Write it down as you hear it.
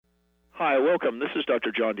Hi, welcome. This is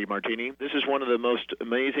Dr. John DeMartini. This is one of the most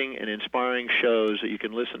amazing and inspiring shows that you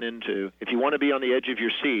can listen into. If you want to be on the edge of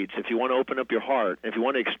your seats, if you want to open up your heart, if you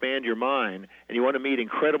want to expand your mind, and you want to meet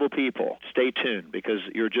incredible people, stay tuned because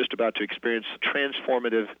you're just about to experience a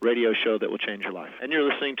transformative radio show that will change your life. And you're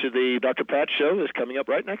listening to the Dr. Pat Show that's coming up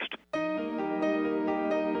right next.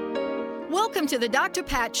 Welcome to the Dr.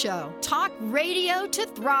 Pat Show. Talk radio to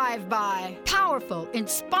thrive by. Powerful,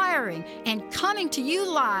 inspiring, and coming to you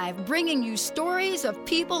live, bringing you stories of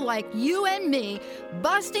people like you and me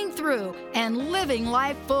busting through and living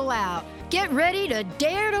life full out. Get ready to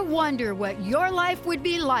dare to wonder what your life would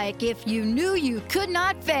be like if you knew you could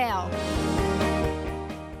not fail.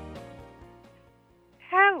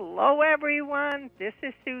 Hello, everyone. This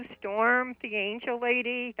is Sue Storm, the Angel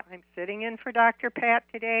Lady. I'm sitting in for Dr. Pat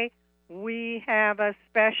today. We have a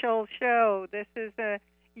special show. This is a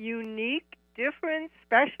unique, different,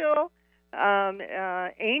 special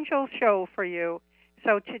angel show for you.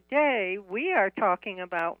 So today we are talking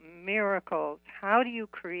about miracles. How do you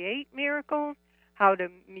create miracles? How do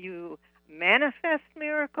you manifest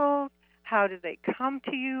miracles? How do they come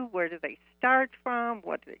to you? Where do they start from?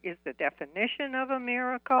 What is the definition of a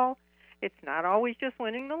miracle? It's not always just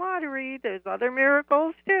winning the lottery. There's other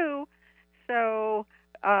miracles too. So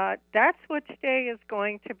that's what today is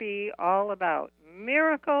going to be all about.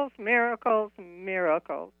 Miracles, miracles,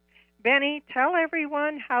 miracles. Benny, tell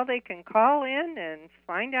everyone how they can call in and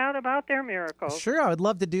find out about their miracles. Sure, I would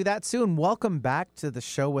love to do that soon. Welcome back to the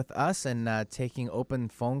show with us and taking open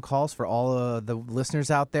phone calls for all the listeners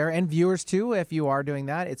out there and viewers too. If you are doing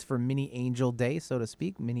that, it's for Mini Angel Day, so to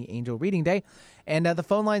speak, Mini Angel Reading Day. And the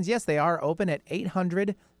phone lines, yes, they are open at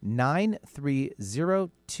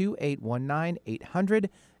 800-930-2819,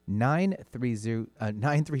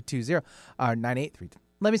 800-930-9320, or 983.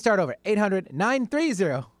 Let me start over,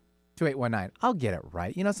 800-930-2819. I'll get it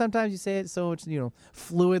right. You know, sometimes you say it so it's,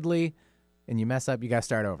 fluidly, and you mess up, you got to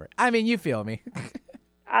start over. I mean, you feel me.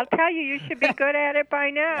 I'll tell you should be good at it by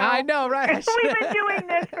now. I know, right? We've been doing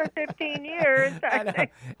this for 15 years. I know.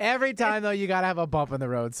 Every time, though, you got to have a bump in the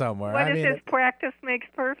road somewhere. What is this? Practice makes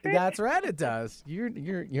perfect? That's right, it does. You're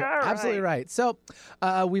All absolutely right. So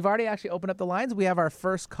we've already actually opened up the lines. We have our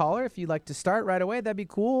first caller. If you'd like to start right away, that'd be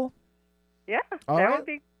cool. Yeah, that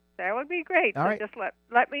would be great. All so right. Just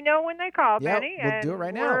let me know when they call, Yep, Benny. we'll do it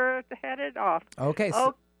right now. We're headed off. Okay.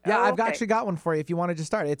 So, yeah, okay. I've actually got one for you if you want to just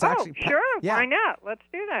start. It's actually sure. Yeah. Why not? Let's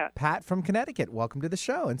do that. Pat from Connecticut. Welcome to the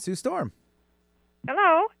show, and Sue Storm.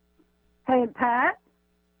 Hello. Hey, Pat.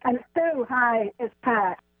 I'm Sue. Hi, it's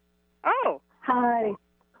Pat. Oh. Hi.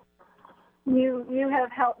 You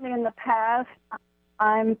have helped me in the past.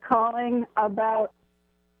 I'm calling about,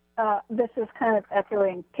 this is kind of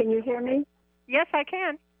echoing. Can you hear me? Yes, I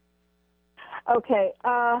can. Okay.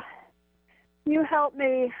 You helped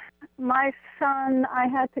me. My son, I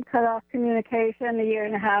had to cut off communication a year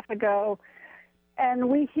and a half ago, and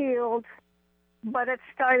we healed, but it's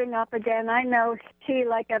starting up again. I know he,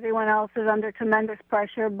 like everyone else, is under tremendous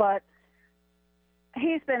pressure, but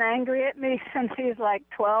he's been angry at me since he's like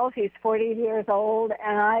 12. He's 40 years old,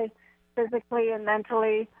 and I physically and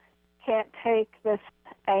mentally can't take this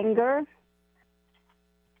anger.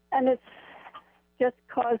 And it's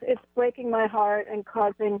breaking my heart and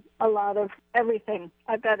causing a lot of everything.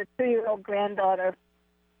 I've got a 2-year-old granddaughter,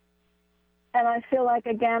 and I feel like,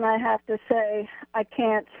 again, I have to say I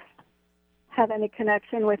can't have any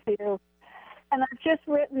connection with you. And I've just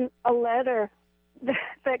written a letter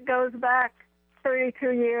that goes back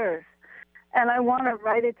 32 years, and I want to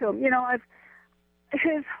write it to him.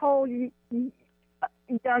 His whole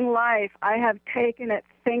young life, I have taken it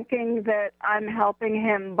thinking that I'm helping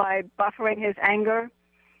him by buffering his anger.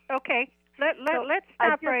 Okay. Let's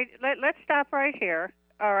stop right here.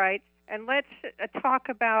 All right, and let's talk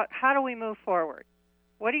about how do we move forward.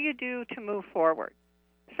 What do you do to move forward?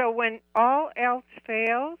 So when all else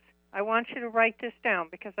fails, I want you to write this down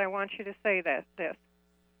because I want you to say this.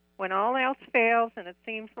 When all else fails and it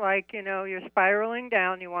seems like you're spiraling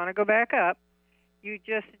down, you want to go back up. You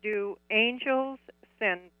just do angels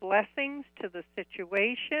send blessings to the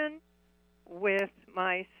situation with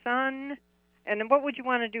my son. And then what would you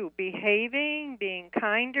want to do? Behaving, being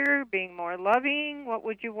kinder, being more loving? What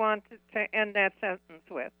would you want to end that sentence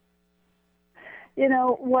with?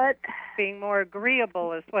 What? Being more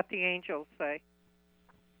agreeable is what the angels say.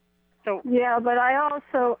 So yeah, but I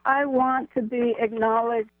want to be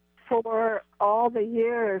acknowledged for all the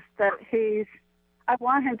years that I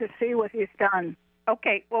want him to see what he's done.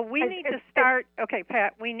 Okay, well, we need to start. Okay,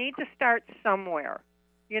 Pat, we need to start somewhere.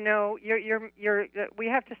 We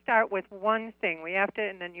have to start with one thing. We have to,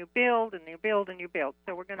 and then you build, and you build, and you build.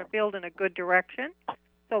 So we're going to build in a good direction.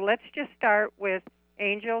 So let's just start with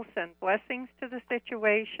angels and blessings to the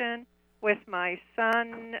situation, with my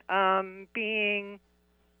son being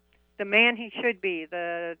the man he should be.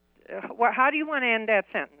 How do you want to end that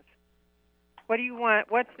sentence? What do you want?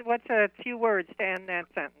 What's a few words to end that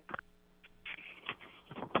sentence?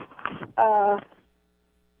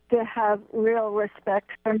 To have real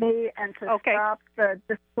respect for me and to stop the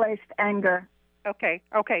displaced anger. Okay.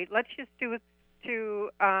 Let's just do it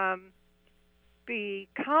to be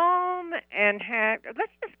calm and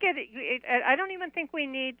let's just get it. I don't even think we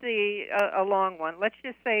need a long one. Let's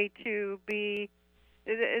just say to be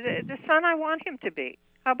the son I want him to be.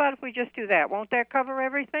 How about if we just do that? Won't that cover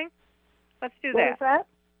everything? Let's do that. What is that?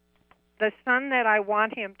 The son that I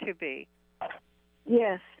want him to be.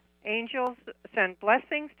 Yes. Angels send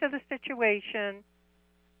blessings to the situation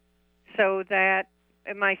so that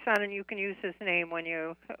my son, and you can use his name when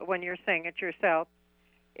you're saying it yourself,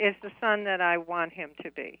 is the son that I want him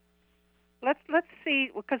to be. Let's see,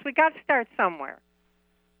 because we got to start somewhere.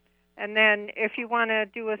 And then if you want to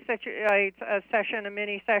do a session, a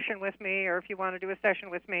mini session with me, or if you want to do a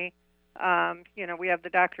session with me, we have the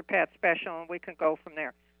Dr. Pat special, and we can go from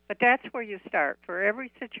there. But that's where you start. For every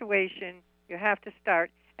situation, you have to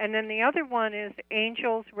start. And then the other one is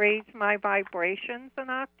angels raise my vibrations an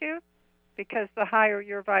octave, because the higher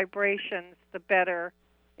your vibrations, the better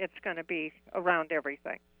it's going to be around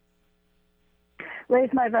everything.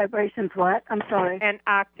 Raise my vibrations what? I'm sorry. An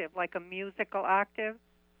octave, like a musical octave.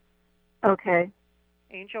 Okay.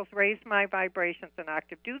 Angels raise my vibrations an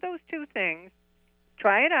octave. Do those two things.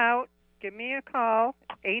 Try it out. Give me a call,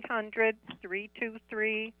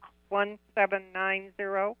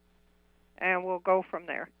 800-323-1790, and we'll go from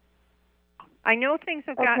there. I know things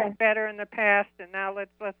have gotten better in the past, and now let's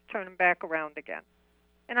turn them back around again.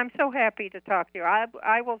 And I'm so happy to talk to you.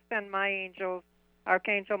 I will send my angels,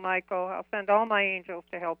 Archangel Michael. I'll send all my angels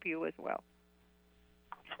to help you as well.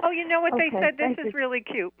 Oh, you know what they said? This is really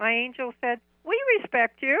cute. My angel said, "We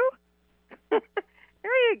respect you."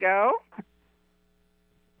 There you go.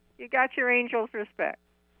 You got your angel's respect.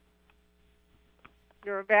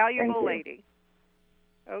 You're a valuable lady.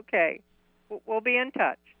 Okay. We'll be in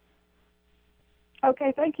touch.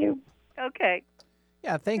 Okay, thank you. Okay.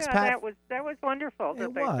 Yeah, thanks, Pat. That was wonderful.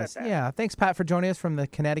 It was. Yeah, thanks, Pat, for joining us from the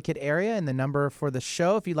Connecticut area. And the number for the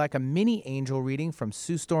show, if you'd like a mini angel reading from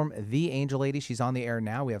Sue Storm, the Angel Lady, she's on the air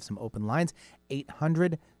now. We have some open lines,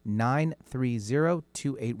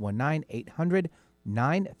 800-930-2819,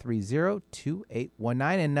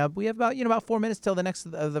 800-930-2819. And we have about 4 minutes till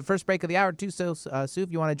the first break of the hour, too. So, Sue,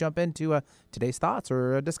 if you want to jump into today's thoughts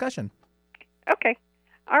or a discussion. Okay.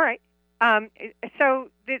 All right.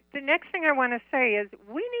 So the next thing I want to say is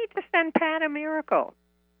we need to send Pat a miracle.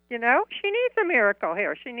 She needs a miracle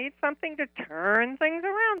here. She needs something to turn things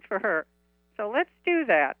around for her. So let's do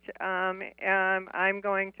that. I'm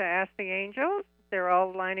going to ask the angels. They're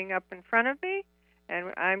all lining up in front of me.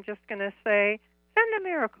 And I'm just going to say, send a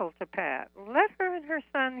miracle to Pat. Let her and her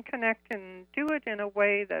son connect and do it in a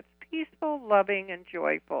way that's peaceful, loving, and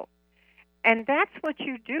joyful. And that's what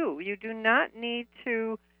you do. You do not need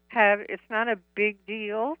to it's not a big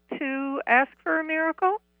deal to ask for a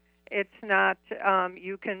miracle. It's not,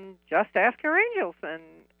 you can just ask your angels and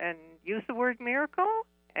use the word miracle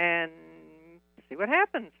and see what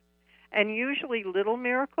happens. And usually little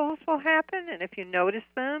miracles will happen, and if you notice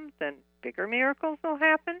them, then bigger miracles will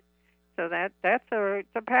happen. So Pat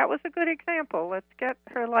was a good example. Let's get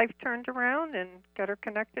her life turned around and get her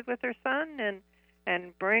connected with her son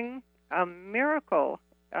and bring a miracle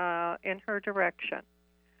in her direction.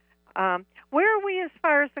 Where are we as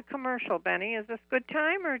far as the commercial, Benny? Is this good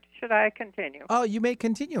time, or should I continue? Oh, you may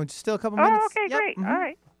continue. Just still a couple minutes. Oh, okay, yep. Great. Mm-hmm. All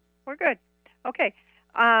right. We're good. Okay.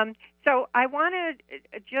 So I want to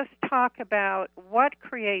just talk about what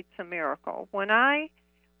creates a miracle. When I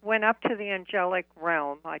went up to the angelic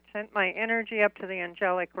realm, I sent my energy up to the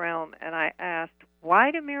angelic realm, and I asked,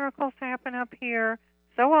 why do miracles happen up here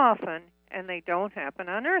so often, and they don't happen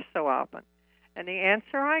on Earth so often? And the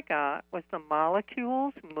answer I got was the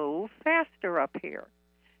molecules move faster up here.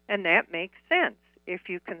 And that makes sense. If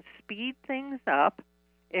you can speed things up,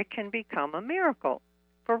 it can become a miracle.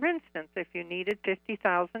 For instance, if you needed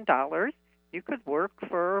 $50,000, you could work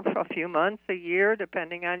for a few months, a year,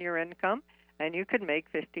 depending on your income, and you could make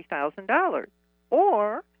 $50,000.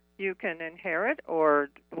 Or you can inherit or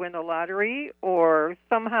win the lottery or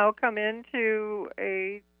somehow come into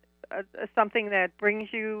something that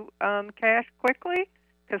brings you cash quickly.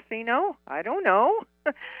 Casino, I don't know.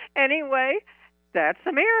 Anyway, that's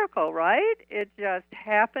a miracle, right? It just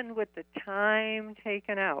happened with the time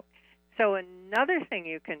taken out. So another thing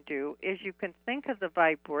you can do is you can think of the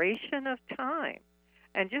vibration of time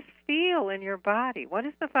and just feel in your body, what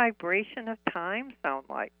does the vibration of time sound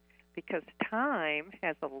like? Because time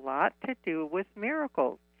has a lot to do with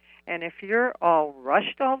miracles. And if you're all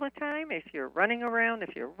rushed all the time, if you're running around,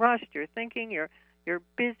 if you're rushed, you're thinking, you're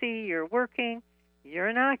busy, you're working,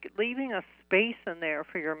 you're not leaving a space in there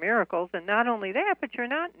for your miracles. And not only that, but you're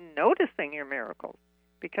not noticing your miracles,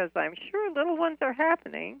 because I'm sure little ones are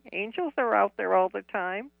happening. Angels are out there all the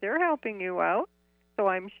time. They're helping you out. So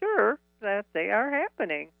I'm sure that they are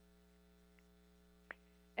happening.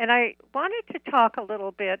 And I wanted to talk a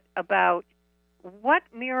little bit about what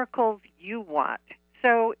miracles you want.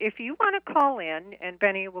 So if you want to call in, and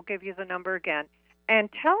Benny will give you the number again, and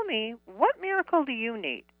tell me, what miracle do you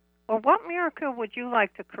need? Or what miracle would you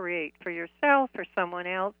like to create for yourself or someone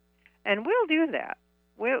else? And we'll do that.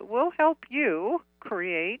 We'll help you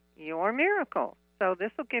create your miracle. So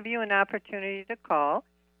this will give you an opportunity to call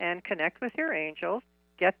and connect with your angels.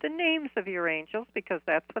 Get the names of your angels, because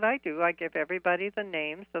that's what I do. I give everybody the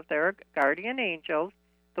names of their guardian angels,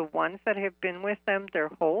 the ones that have been with them their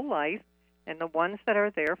whole life, and the ones that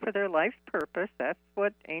are there for their life's purpose. That's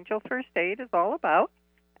what Angel First Aid is all about.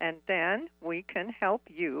 And then we can help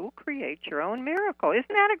you create your own miracle. Isn't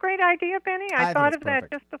that a great idea, Benny? I thought of that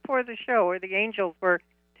just before the show, where the angels were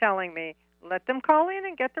telling me, let them call in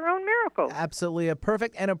and get their own miracles. Absolutely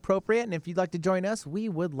perfect and appropriate. And if you'd like to join us, we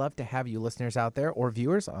would love to have you listeners out there, or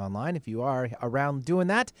viewers online if you are around doing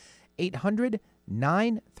that.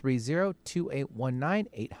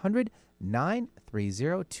 800-930-2819,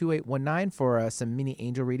 800-930-2819 for some mini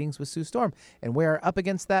angel readings with Sue Storm. And we're up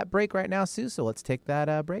against that break right now, Sue, so let's take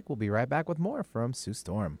that break. We'll be right back with more from Sue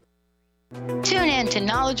Storm. Tune in to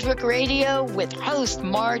Knowledge Book Radio with host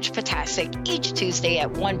Marge Potasic each Tuesday at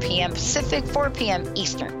 1 p.m. Pacific, 4 p.m.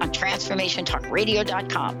 Eastern on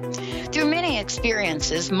TransformationTalkRadio.com. Through many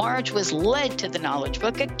experiences, Marge was led to the Knowledge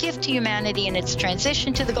Book, a gift to humanity in its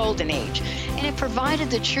transition to the Golden Age, and it provided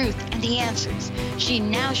the truth and the answers. She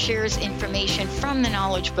now shares information from the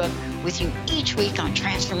Knowledge Book with you each week on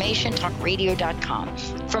TransformationTalkRadio.com.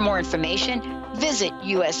 For more information, visit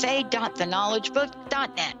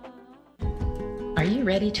usa.theknowledgebook.net. Are you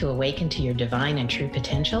ready to awaken to your divine and true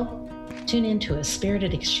potential? Tune in to A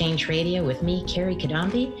Spirited Exchange Radio with me, Carrie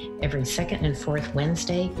Kadambi, every second and fourth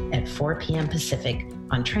Wednesday at 4 p.m. Pacific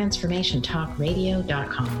on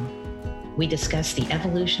TransformationTalkRadio.com. We discuss the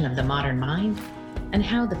evolution of the modern mind and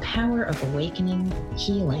how the power of awakening,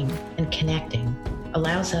 healing, and connecting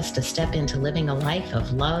allows us to step into living a life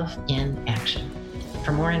of love in action.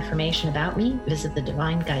 For more information about me, visit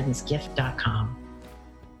thedivineguidancegift.com.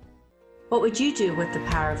 What would you do with the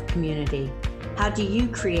power of community? How do you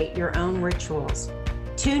create your own rituals?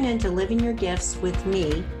 Tune in to Living Your Gifts with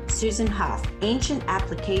me, Susan Huff, Ancient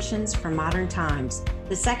Applications for Modern Times,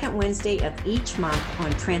 the second Wednesday of each month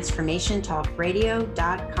on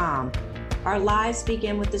TransformationTalkRadio.com. Our lives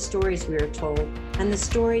begin with the stories we are told and the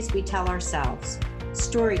stories we tell ourselves.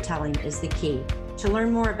 Storytelling is the key. To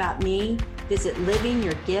learn more about me, visit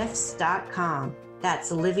livingyourgifts.com.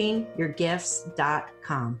 That's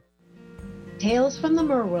livingyourgifts.com. Tales from the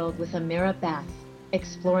Merworld with Amira Bath,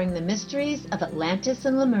 exploring the mysteries of Atlantis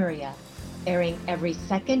and Lemuria, airing every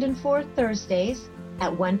second and fourth Thursdays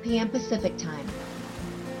at 1 p.m. Pacific Time.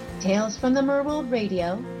 Tales from the Merworld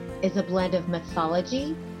Radio is a blend of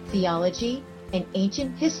mythology, theology, and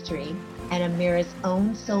ancient history, and Amira's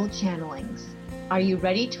own soul channelings. Are you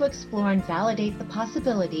ready to explore and validate the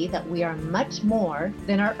possibility that we are much more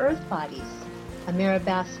than our earth bodies? Amira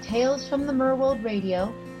Bath's Tales from the Merworld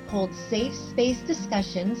Radio holds safe space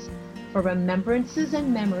discussions for remembrances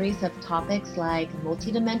and memories of topics like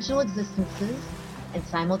multidimensional existences and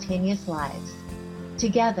simultaneous lives.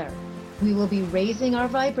 Together, we will be raising our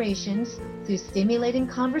vibrations through stimulating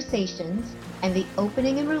conversations and the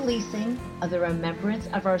opening and releasing of the remembrance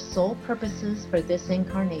of our soul purposes for this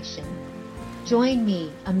incarnation. Join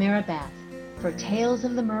me, Amira Bath, for Tales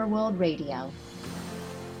of the Merworld Radio.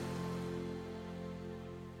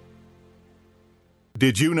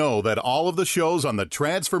 Did you know that all of the shows on the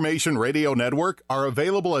Transformation Radio Network are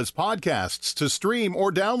available as podcasts to stream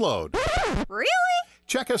or download? Really?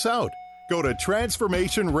 Check us out. Go to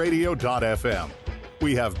transformationradio.fm.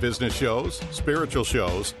 We have business shows, spiritual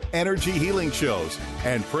shows, energy healing shows,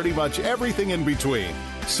 and pretty much everything in between.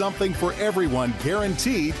 Something for everyone,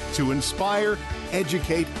 guaranteed to inspire,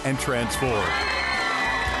 educate, and transform.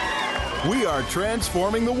 We are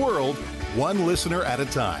transforming the world, one listener at a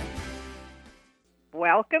time.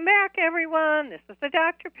 Welcome back, everyone. This is the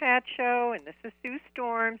Dr. Pat Show, and this is Sue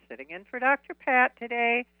Storm sitting in for Dr. Pat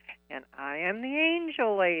today, and I am the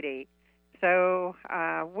Angel Lady. So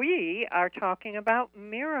we are talking about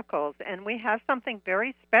miracles, and we have something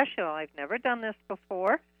very special. I've never done this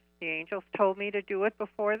before. The angels told me to do it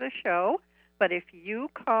before the show. But if you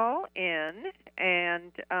call in,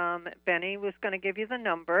 and Benny was going to give you the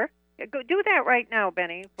number. Go do that right now,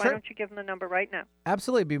 Benny. Why Sure. don't you give them the number right now?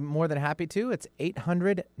 Absolutely. Be more than happy to. It's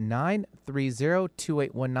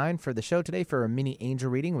 800-930-2819 for the show today for a mini angel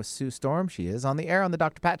reading with Sue Storm. She is on the air on the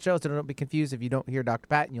Dr. Pat Show, so don't be confused if you don't hear Dr.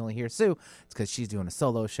 Pat and you only hear Sue. It's because she's doing a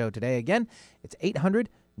solo show today. Again, it's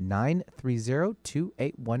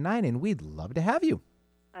 800-930-2819, and we'd love to have you.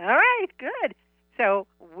 All right, good. So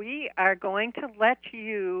we are going to let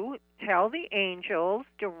you tell the angels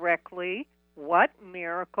directly what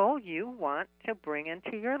miracle you want to bring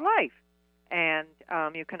into your life. And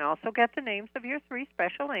you can also get the names of your 3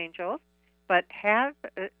 special angels, but have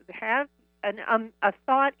a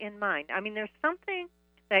thought in mind. I mean, there's something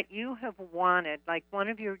that you have wanted, like one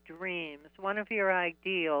of your dreams, one of your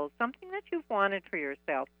ideals, something that you've wanted for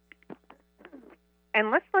yourself.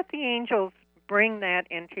 And let's let the angels bring that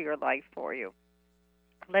into your life for you.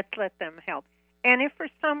 Let's let them help. And if for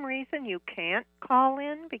some reason you can't call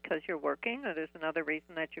in because you're working, or there's another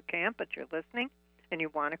reason that you can't, but you're listening, and you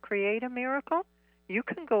want to create a miracle, you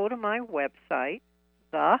can go to my website,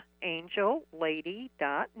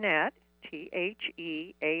 theangellady.net,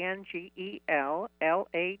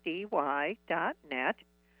 TheAngellady.net,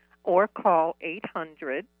 or call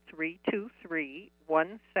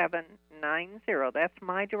 800-323-1790. That's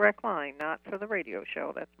my direct line, not for the radio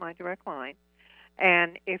show. That's my direct line.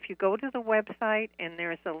 And if you go to the website and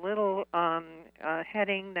there's a little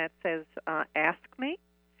heading that says Ask Me,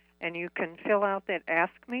 and you can fill out that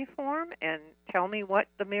Ask Me form and tell me what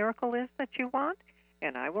the miracle is that you want,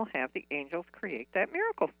 and I will have the angels create that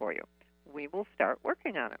miracle for you. We will start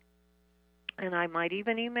working on it. And I might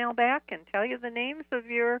even email back and tell you the names of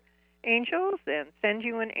your angels and send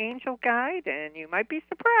you an angel guide, and you might be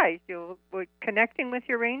surprised. Connecting with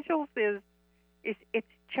your angels is it's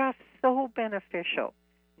just so beneficial.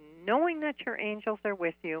 Knowing that your angels are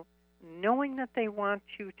with you, knowing that they want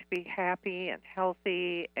you to be happy and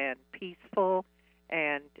healthy and peaceful,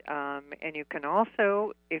 and you can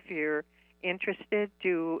also, if you're interested,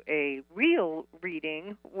 do a real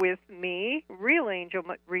reading with me, real angel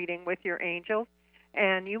reading with your angels,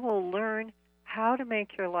 and you will learn how to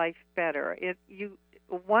make your life better.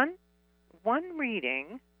 One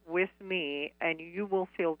reading with me, and you will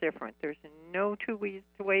feel different. There's no two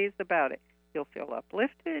ways about it. You'll feel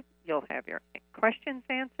uplifted. You'll have your questions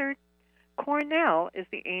answered. Cornell is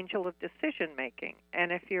the angel of decision making,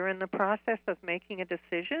 and if you're in the process of making a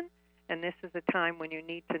decision, and this is a time when you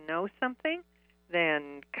need to know something,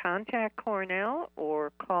 then contact Cornell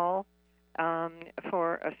or call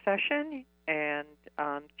for a session, and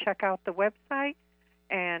check out the website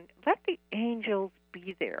and let the angels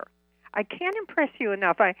be there. I can't impress you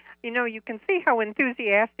enough. You can see how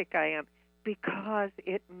enthusiastic I am, because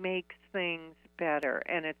it makes things better,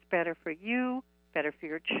 and it's better for you, better for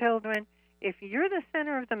your children. If you're the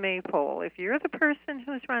center of the maypole, if you're the person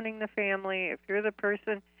who's running the family, if you're the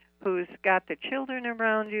person who's got the children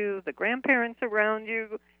around you, the grandparents around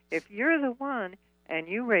you, if you're the one and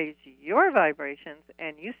you raise your vibrations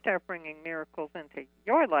and you start bringing miracles into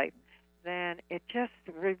your life, then it just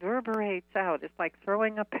reverberates out. It's like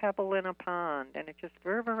throwing a pebble in a pond, and it just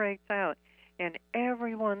reverberates out, and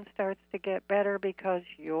everyone starts to get better because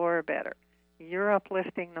you're better. You're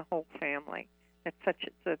uplifting the whole family. It's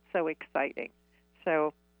so exciting.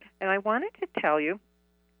 So, and I wanted to tell you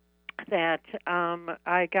that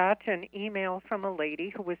I got an email from a lady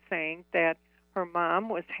who was saying that her mom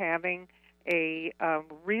was having a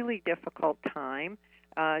really difficult time.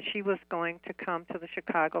 She was going to come to the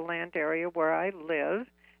Chicagoland area where I live,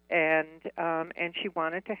 and she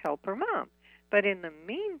wanted to help her mom. But in the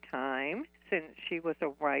meantime, since she was a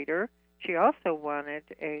writer, she also wanted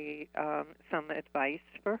some advice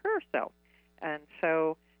for herself. And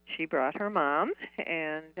so she brought her mom,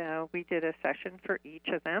 and we did a session for each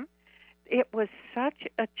of them. It was such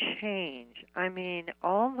a change. I mean,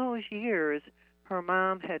 all those years, her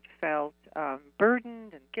mom had felt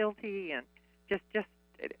burdened and guilty, and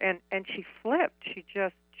and she flipped. She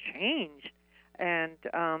just changed. And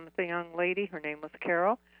the young lady, her name was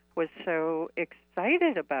Carol, was so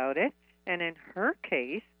excited about it. And in her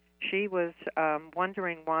case, she was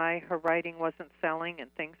wondering why her writing wasn't selling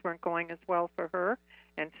and things weren't going as well for her.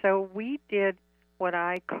 And so we did what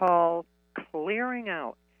I call clearing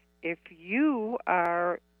out. If you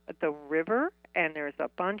are the river and there's a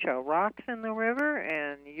bunch of rocks in the river,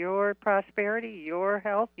 and your prosperity, your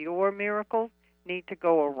health, your miracles need to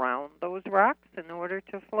go around those rocks in order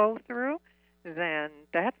to flow through, then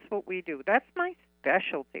that's what we do. That's my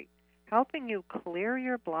specialty, helping you clear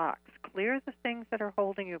your blocks, clear the things that are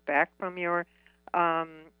holding you back from your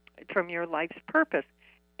life's purpose.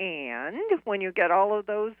 And when you get all of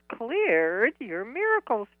those cleared, your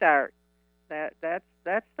miracles start. That's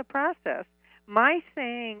the process. My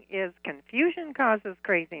saying is confusion causes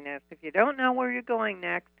craziness. If you don't know where you're going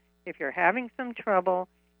next, if you're having some trouble,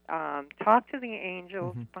 talk to the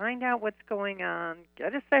angels, find out what's going on,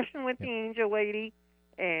 get a session with the angel lady,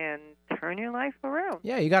 and turn your life around.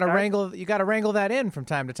 Yeah, you got to wrangle. You got to wrangle that in from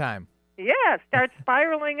time to time. Yeah, start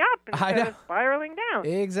spiraling up instead of spiraling down.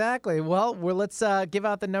 Exactly. Well, let's give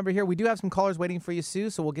out the number here. We do have some callers waiting for you,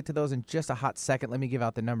 Sue, so we'll get to those in just a hot second. Let me give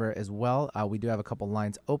out the number as well. We do have a couple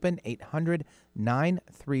lines open,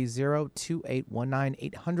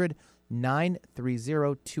 800-930-2819,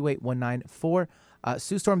 800-930-2819 for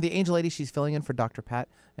Sue Storm, the angel lady. She's filling in for Dr. Pat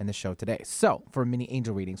and the show today. So for mini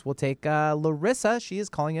angel readings, we'll take Larissa. She is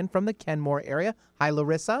calling in from the Kenmore area. Hi,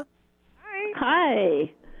 Larissa. Hi.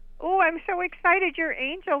 Hi. Oh, I'm so excited. Your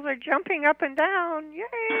angels are jumping up and down. Yay!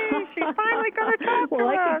 She's finally going to talk to us. Well,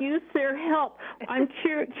 I could use their help. I'm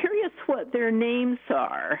curious what their names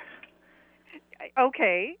are.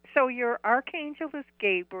 Okay, so your archangel is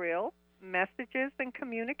Gabriel, messages and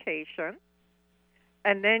communication.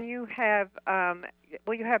 And then you have,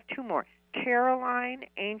 you have two more. Caroline,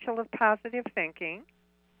 angel of positive thinking.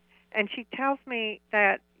 And she tells me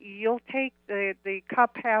that you'll take the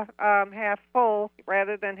cup half full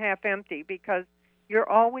rather than half empty because you're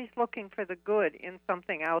always looking for the good in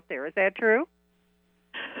something out there. Is that true?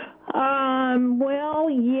 Well,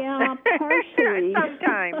 yeah, partially.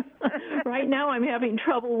 Sometimes. Right now I'm having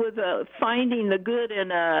trouble with finding the good in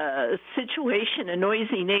a situation, a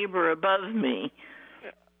noisy neighbor above me.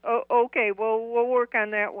 Oh, okay. Well, we'll work on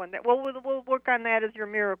that one. We'll work on that as your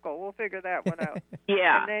miracle. We'll figure that one out.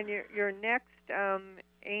 Yeah. And then your next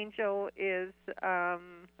angel is,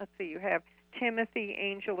 let's see, you have Timothy,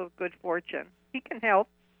 angel of good fortune. He can help.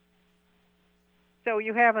 So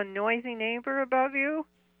you have a noisy neighbor above you?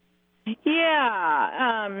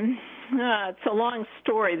 Yeah. It's a long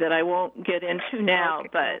story that I won't get into now,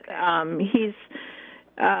 but he's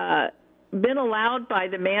been allowed by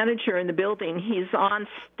the manager in the building. He's on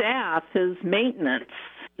staff as maintenance.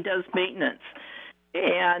 He does maintenance.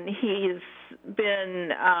 And he's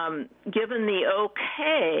been given the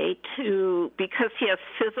okay to, because he has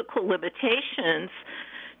physical limitations,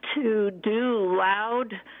 to do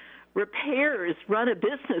loud repairs, run a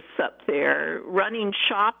business up there, running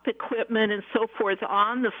shop equipment and so forth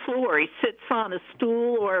on the floor. He sits on a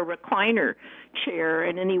stool or a recliner chair,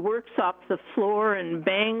 and then he works off the floor and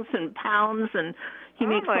bangs and pounds, and he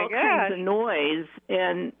makes all kinds of noise.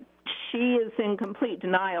 And she is in complete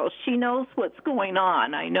denial. She knows what's going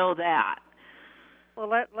on. I know that. Well,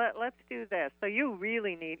 let's do this. So you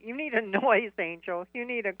really need a noise angel. You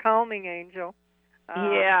need a calming angel.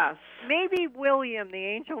 Yes. Maybe William, the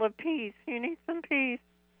angel of peace. You need some peace.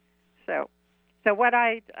 So what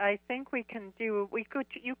I think we can do,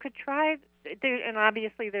 you could try, and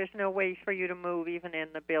obviously there's no way for you to move even in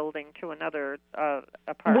the building to another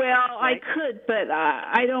apartment. Well, right? I could, but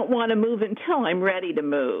I don't want to move until I'm ready to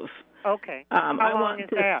move. Okay. How long want is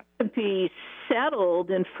this that? to be settled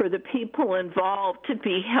and for the people involved to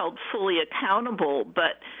be held fully accountable,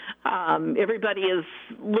 but everybody is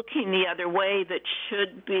looking the other way that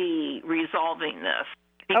should be resolving this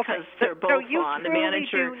because they're both on. The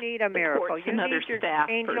manager do need a miracle. You another need your staff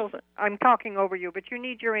angels. person. I'm talking over you, but you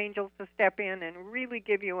need your angels to step in and really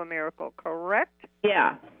give you a miracle, correct?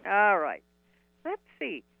 Yeah. All right. Let's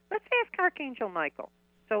see. Let's ask Archangel Michael.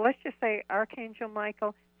 So let's just say, Archangel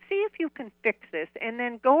Michael, see if you can fix this, and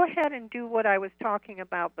then go ahead and do what I was talking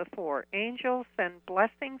about before. Angels, send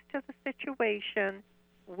blessings to the situation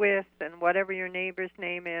with, and whatever your neighbor's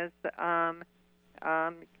name is.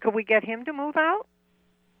 Could we get him to move out?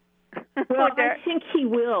 Well, I think he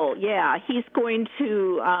will. Yeah, he's going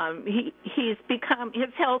to. He's become.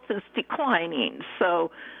 His health is declining,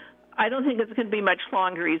 so I don't think it's going to be much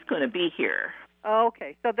longer. He's going to be here.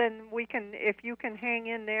 Okay, so then we can, if you can hang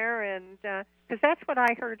in there, and because that's what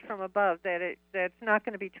I heard from above, that's not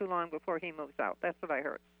going to be too long before he moves out. That's what I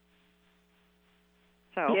heard.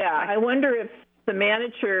 So yeah, I wonder if the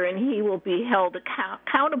manager and he will be held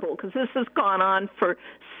accountable, because this has gone on for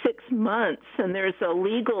 6 months, and there's a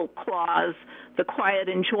legal clause, the quiet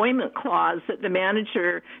enjoyment clause, that the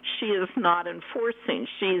manager, she is not enforcing.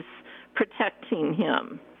 She's protecting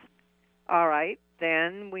him. All right.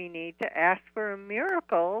 Then we need to ask for a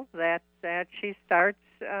miracle that she starts,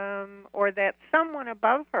 or that someone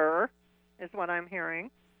above her, is what I'm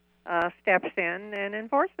hearing, steps in and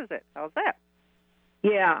enforces it. How's that?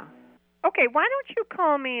 Yeah. Okay, why don't you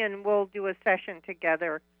call me and we'll do a session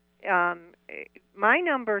together. My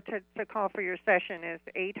number to call for your session is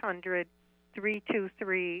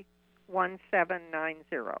 800-323-1790.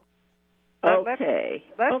 Okay.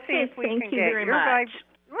 Let's see if we can get your vibe.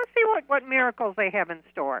 Let's see what miracles they have in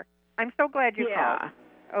store. I'm so glad you called.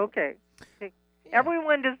 Okay.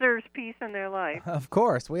 Everyone deserves peace in their life. Of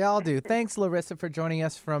course, we all do. Thanks, Larissa, for joining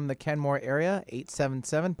us from the Kenmore area.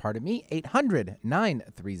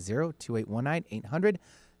 877-800-930-2819,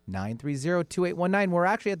 800-930-2819. We're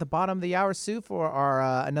actually at the bottom of the hour, Sue, for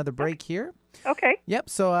our another break here. Okay. Yep,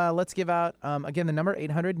 so let's give out, again, the number,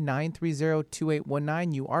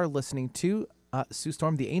 800-930-2819. You are listening to Sue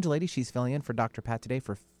Storm, the Angel Lady. She's filling in for Dr. Pat today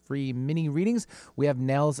for free mini readings. We have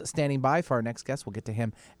Nels standing by for our next guest. We'll get to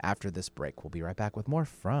him after this break. We'll be right back with more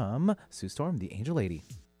from Sue Storm, the Angel Lady.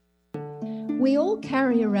 We all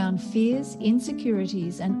carry around fears,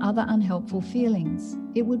 insecurities, and other unhelpful feelings.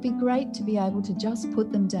 It would be great to be able to just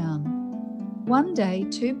put them down. One day,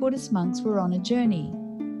 2 Buddhist monks were on a journey.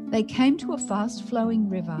 They came to a fast-flowing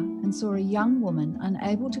river and saw a young woman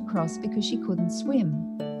unable to cross because she couldn't swim.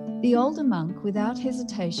 The older monk, without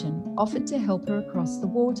hesitation, offered to help her across the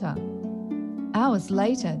water. Hours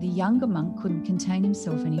later, the younger monk couldn't contain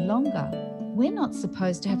himself any longer. We're not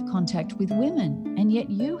supposed to have contact with women, and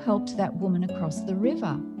yet you helped that woman across the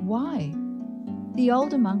river. Why? The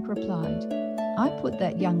older monk replied, I put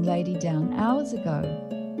that young lady down hours ago.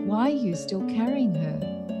 Why are you still carrying her?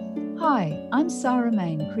 Hi, I'm Sarah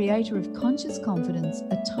Main, creator of Conscious Confidence,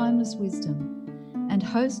 a Timeless Wisdom, and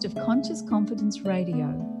host of Conscious Confidence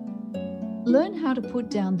Radio. Learn how to put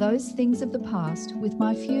down those things of the past with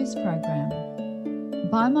my Fuse program.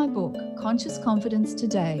 Buy my book, Conscious Confidence,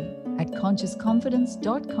 today at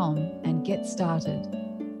consciousconfidence.com and get started.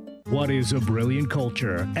 What is a brilliant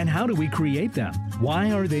culture and how do we create them?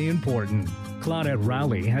 Why are they important? Claudette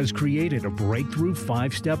Rowley has created a breakthrough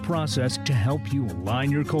 5-step process to help you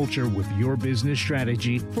align your culture with your business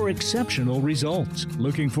strategy for exceptional results.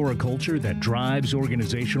 Looking for a culture that drives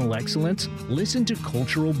organizational excellence? Listen to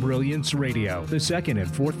Cultural Brilliance Radio, the second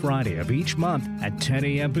and fourth Friday of each month at 10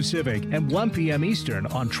 a.m. Pacific and 1 p.m. Eastern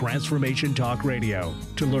on Transformation Talk Radio.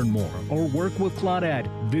 To learn more or work with Claudette,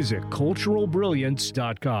 visit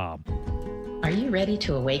culturalbrilliance.com. Are you ready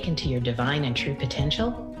to awaken to your divine and true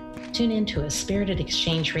potential? Tune in to A Spirited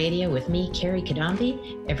Exchange Radio with me, Carrie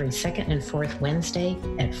Kadambi, every second and fourth Wednesday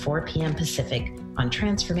at 4 p.m. Pacific on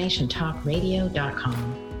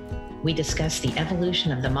TransformationTalkRadio.com. We discuss the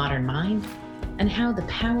evolution of the modern mind and how the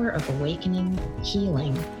power of awakening,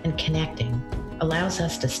 healing, and connecting allows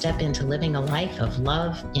us to step into living a life of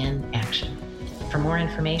love in action. For more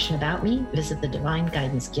information about me, visit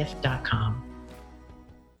thedivineguidancegift.com.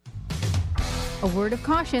 A word of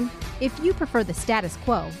caution. If you prefer the status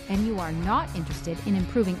quo and you are not interested in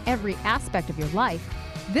improving every aspect of your life,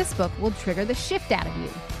 this book will trigger the shift out of you.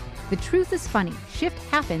 The Truth is Funny, Shift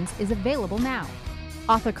Happens is available now.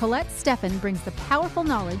 Author Colette Steffen brings the powerful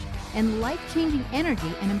knowledge and life-changing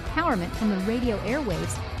energy and empowerment from the radio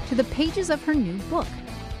airwaves to the pages of her new book.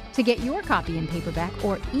 To get your copy in paperback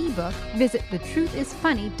or ebook, visit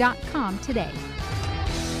thetruthisfunny.com today.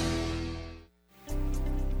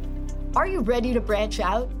 Are you ready to branch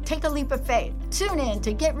out? Take a leap of faith. Tune in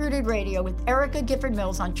to Get Rooted Radio with Erica Gifford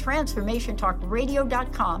Mills on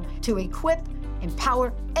TransformationTalkRadio.com to equip,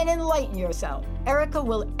 empower, and enlighten yourself. Erica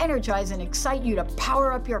will energize and excite you to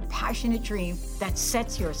power up your passionate dream that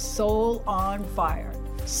sets your soul on fire.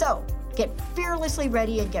 So, get fearlessly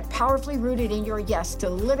ready and get powerfully rooted in your yes to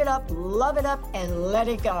live it up, love it up, and let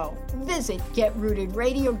it go. Visit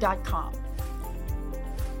GetRootedRadio.com.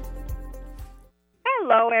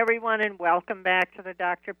 Hello, everyone, and welcome back to the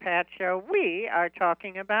Dr. Pat Show. We are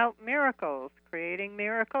talking about miracles, creating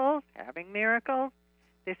miracles, having miracles.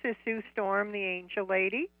 This is Sue Storm, the Angel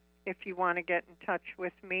Lady. If you want to get in touch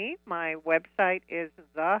with me, my website is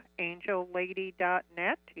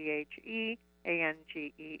theangellady.net,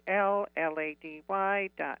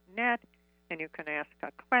 TheAngelLady.net, and you can ask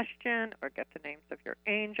a question or get the names of your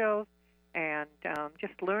angels and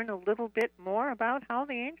just learn a little bit more about how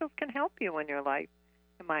the angels can help you in your life.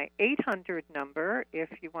 My 800 number, if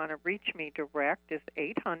you want to reach me direct, is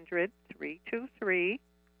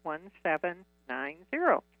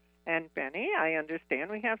 800-323-1790. And Benny, I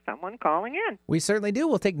understand we have someone calling in. We certainly do.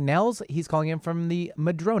 We'll take Nels. He's calling in from the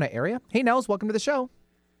Madrona area. Hey, Nels, welcome to the show.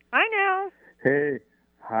 Hi, Nels. Hey.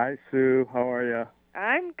 Hi, Sue. How are you?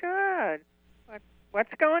 I'm good.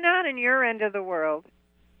 What's going on in your end of the world?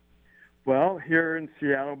 Well, here in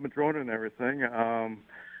Seattle, Madrona and everything,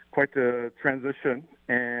 quite the transition.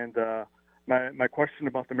 And my question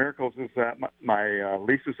about the miracles is that my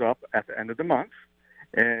lease is up at the end of the month,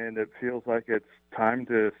 and it feels like it's time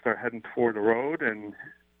to start heading toward the road and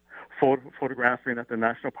photographing at the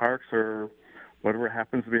national parks or whatever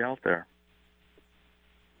happens to be out there.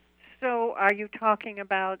 So are you talking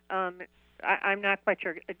about, I'm not quite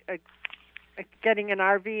sure, getting an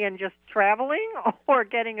RV and just traveling, or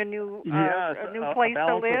getting a new place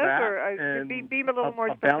to live, or be a little more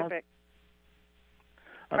specific?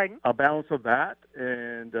 A balance of that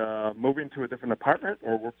and moving to a different apartment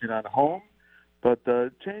or working on a home, but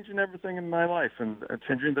changing everything in my life and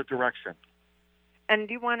changing the direction. And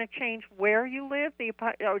do you want to change where you live,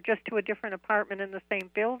 or just to a different apartment in the same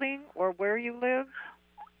building, or where you live?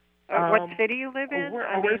 What city you live in?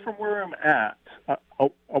 Away from where I'm at.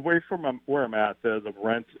 Away from where I'm at, the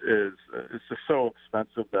rent is just so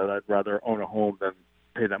expensive that I'd rather own a home than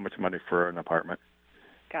pay that much money for an apartment.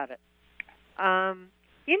 Got it. I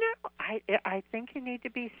think you need to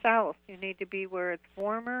be south. You need to be where it's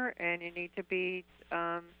warmer, and you need to be,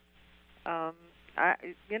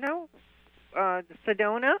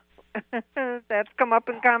 Sedona. That's come up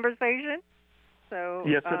in conversation. So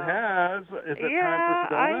yes, it has. Is it time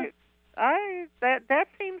for Sedona? That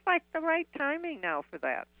seems like the right timing now for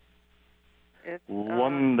that. It's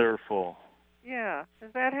wonderful. Yeah,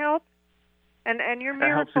 does that help? And your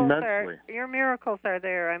miracles are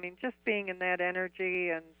there. I mean, just being in that energy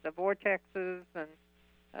and the vortexes and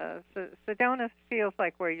Sedona feels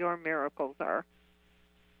like where your miracles are.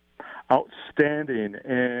 Outstanding.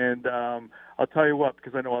 And I'll tell you what,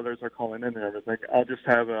 because I know others are calling in and everything, I'll just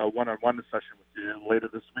have a one-on-one session with you later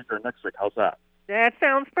this week or next week. How's that? That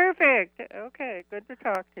sounds perfect. Okay, good to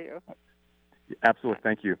talk to you. Absolutely.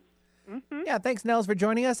 Thank you. Mm-hmm. Yeah, thanks, Nels, for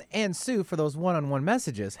joining us. And Sue, for those one-on-one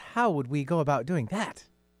messages, how would we go about doing that?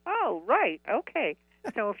 Oh, right. Okay.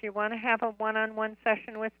 So if you want to have a one-on-one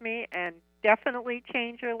session with me and definitely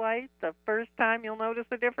change your life, the first time you'll notice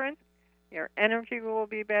a difference, your energy will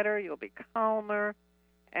be better, you'll be calmer,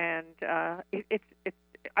 and it's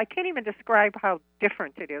I can't even describe how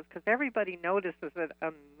different it is because everybody notices it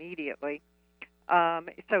immediately.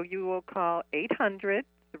 So you will call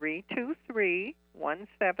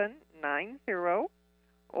 800-323-1790,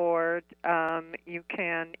 or you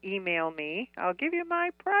can email me. I'll give you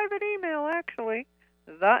my private email, actually,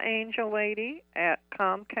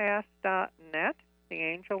 theangellady@comcast.net,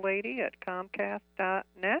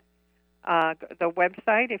 theangellady@comcast.net. The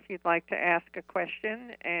website, if you'd like to ask a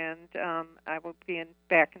question, and I will be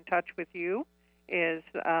back in touch with you, is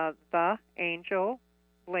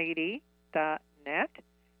theangellady.net.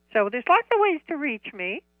 So there's lots of ways to reach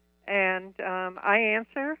me, and I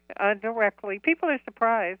answer directly. People are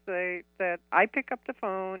surprised that I pick up the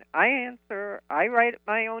phone, I answer, I write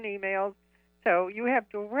my own emails. So you have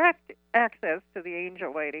direct access to the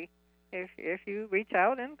Angel Lady if you reach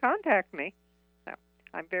out and contact me. So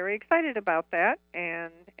I'm very excited about that.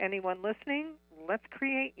 And anyone listening, let's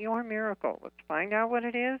create your miracle. Let's find out what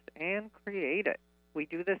it is and create it. We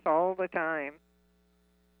do this all the time.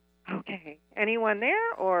 Okay. Anyone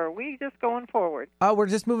there, or are we just going forward? We're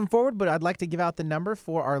just moving forward, but I'd like to give out the number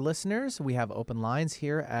for our listeners. We have open lines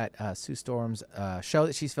here at Sue Storm's show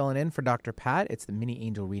that she's filling in for Dr. Pat. It's the mini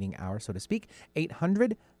angel reading hour, so to speak.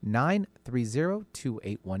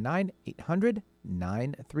 800-930-2819.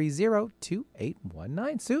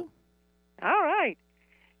 800-930-2819. Sue? All right.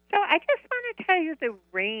 So I just want to tell you the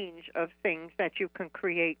range of things that you can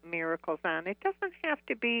create miracles on. It doesn't have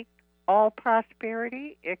to be all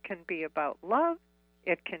prosperity. It can be about love.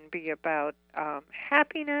 It can be about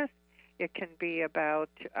happiness. It can be about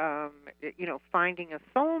finding a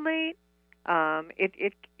soulmate. I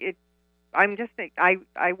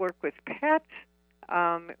work with pets.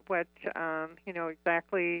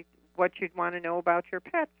 Exactly what you'd want to know about your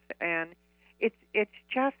pets, and it's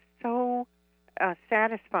just so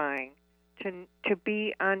satisfying to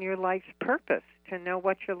be on your life's purpose, to know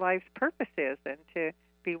what your life's purpose is, and to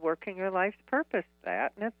be working your life's purpose.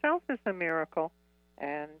 That in itself is a miracle,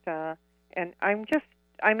 and I'm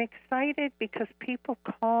excited because people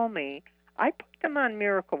call me. I put them on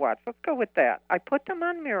Miracle Watch. Let's go with that. I put them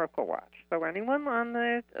on Miracle Watch. So anyone on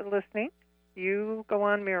the listening, you go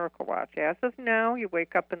on Miracle Watch. As of now, you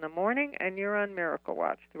wake up in the morning and you're on Miracle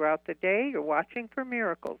Watch. Throughout the day, you're watching for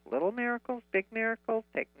miracles, little miracles, big miracles.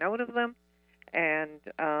 Take note of them, and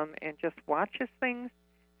just watch as things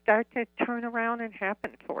start to turn around and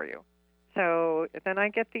happen for you. So then I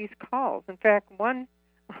get these calls. In fact, one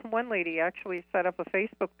lady actually set up a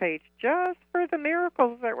Facebook page just for the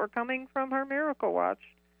miracles that were coming from her Miracle Watch,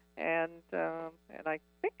 and I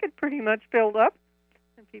think it pretty much filled up.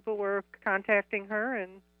 And people were contacting her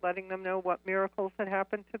and letting them know what miracles had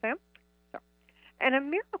happened to them. So, And a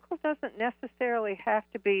miracle doesn't necessarily have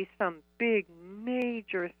to be some big,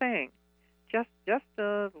 major thing, just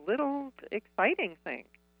a little exciting thing.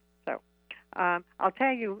 So I'll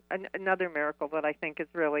tell you another miracle that I think is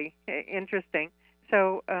really interesting.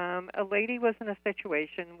 So a lady was in a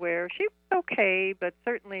situation where she was okay, but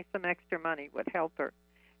certainly some extra money would help her.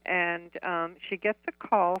 And she gets a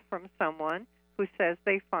call from someone who says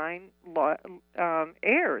they find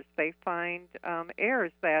heirs. They find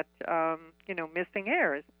heirs that, missing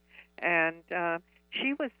heirs. And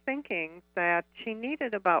she was thinking that she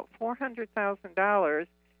needed about $400,000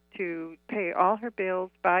 to pay all her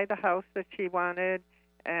bills, buy the house that she wanted,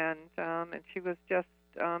 and she was just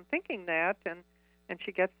thinking that, and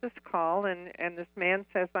she gets this call, and this man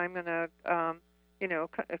says, I'm going to,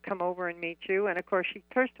 come over and meet you. And of course,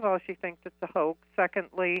 first of all, she thinks it's a hoax.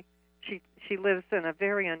 Secondly, she lives in a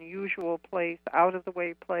very unusual place, out of the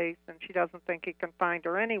way place, and she doesn't think he can find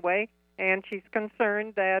her anyway. And she's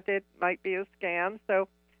concerned that it might be a scam, so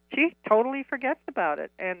she totally forgets about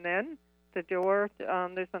it. And then the door,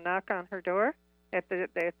 there's a knock on her door at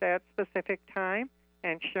that specific time,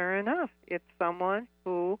 and sure enough, it's someone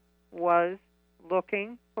who was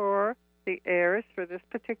looking for the heirs for this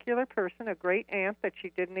particular person, a great aunt that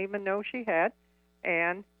she didn't even know she had.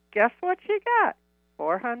 And guess what she got?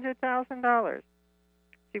 $400,000.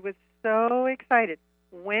 She was so excited.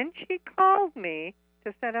 When she called me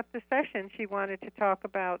to set up the session, she wanted to talk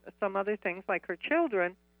about some other things like her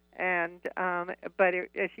children, and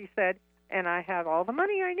as she said, and I have all the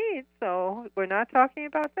money I need, so we're not talking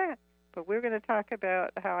about that. But we're going to talk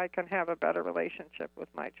about how I can have a better relationship with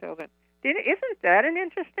my children. Isn't that an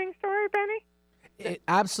interesting story, Benny? It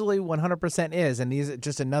absolutely 100% is, and these are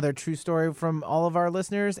just another true story from all of our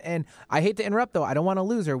listeners. And I hate to interrupt, though. I don't want to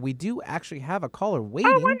lose her. We do actually have a caller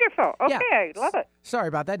waiting. Oh, wonderful. Okay, I love it. Sorry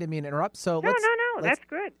about that. Didn't mean to interrupt. So No, that's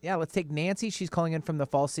good. Yeah, let's take Nancy. She's calling in from the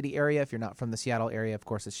Falls City area. If you're not from the Seattle area, of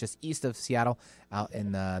course, it's just east of Seattle, out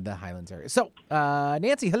in the Highlands area. So,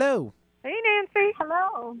 Nancy, hello. Hey, Nancy.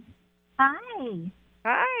 Hello. Hi.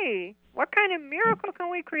 Hi. What kind of miracle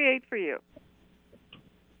can we create for you?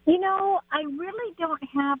 I really don't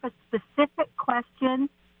have a specific question.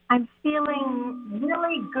 I'm feeling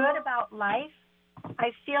really good about life.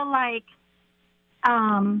 I feel like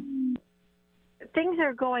things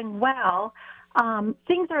are going well.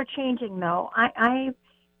 Things are changing, though. I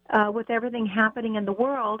with everything happening in the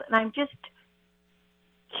world, and I'm just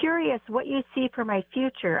curious what you see for my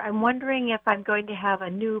future. I'm wondering if I'm going to have a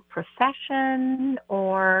new profession,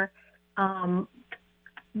 or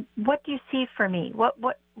what do you see for me? What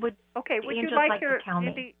would would you like to tell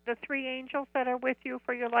me? The three angels that are with you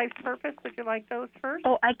for your life's purpose? Would you like those first?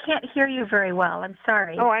 Oh, I can't hear you very well. I'm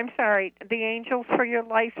sorry. Oh, I'm sorry. The angels for your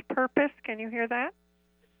life's purpose. Can you hear that?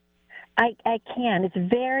 I can. It's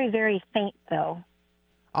very, very faint, though.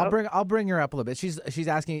 I'll bring her up a little bit. She's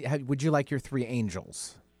asking, would you like your three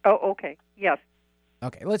angels? Oh, okay. Yes.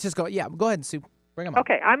 Okay, let's just go. Yeah, go ahead, Sue. Bring them up.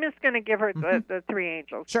 Okay, I'm just going to give her the three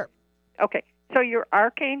angels. Sure. Okay, so your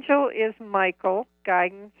archangel is Michael,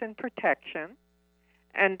 guidance and protection.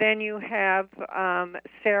 And then you have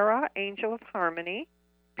Sarah, angel of harmony,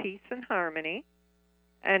 peace and harmony.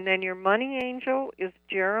 And then your money angel is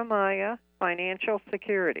Jeremiah, financial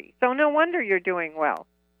security. So no wonder you're doing well.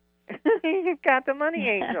 You've got the money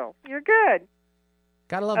angel. You're good.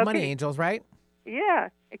 Gotta love money angels, right? Yeah.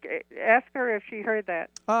 Ask her if she heard that.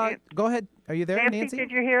 Go ahead. Are you there, Nancy?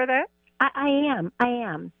 Did you hear that? I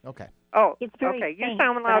am. Okay. Oh, it's very okay. You faint,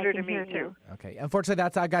 sound louder to me, hear too. you. Okay. Unfortunately,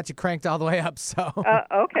 I got you cranked all the way up, so.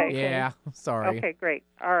 Okay. Yeah. Sorry. Okay, great.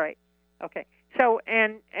 All right. Okay. So,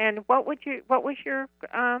 and what was your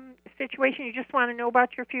situation? You just want to know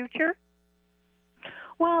about your future?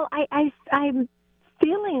 Well, I'm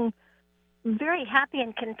feeling very happy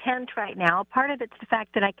and content right now. Part of it's the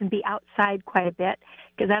fact that I can be outside quite a bit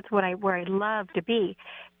because that's where I love to be.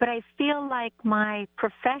 But I feel like my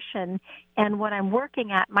profession and what I'm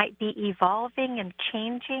working at might be evolving and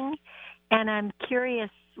changing, and I'm curious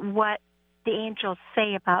what the angels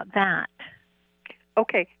say about that.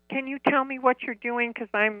 Okay, can you tell me what you're doing? Because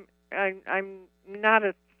I'm not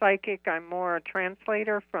a psychic. I'm more a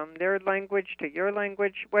translator from their language to your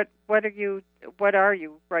language. What are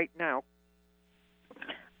you right now?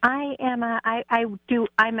 I'm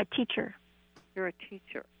a teacher. You're a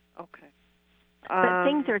teacher. Okay. But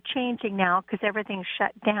things are changing now because everything's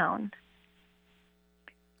shut down.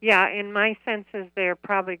 Yeah, in my sense is they're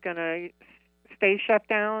probably going to stay shut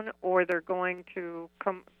down, or they're going to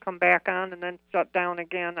come back on and then shut down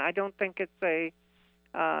again. I don't think it's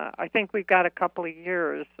I think we've got a couple of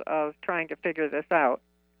years of trying to figure this out.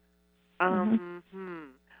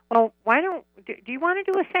 Well, do you want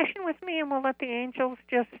to do a session with me, and we'll let the angels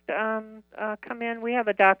just come in? We have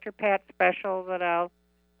a Dr. Pat special that I'll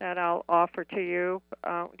offer to you.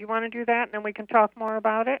 Do you want to do that, and then we can talk more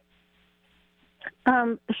about it?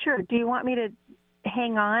 Sure. Do you want me to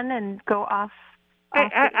hang on and go off?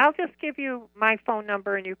 I'll just give you my phone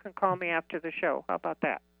number, and you can call me after the show. How about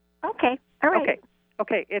that? Okay. All right.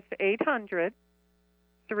 Okay. It's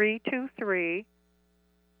 800-323-1790.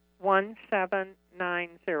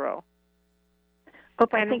 Oh,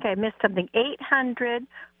 I think I missed something. 800.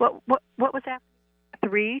 What was that?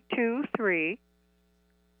 323-1790.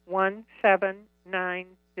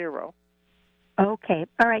 Okay.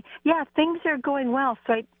 All right. Yeah, things are going well.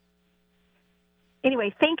 So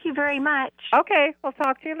anyway, thank you very much. Okay. We'll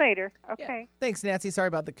talk to you later. Okay. Yeah. Thanks, Nancy. Sorry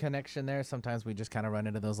about the connection there. Sometimes we just kind of run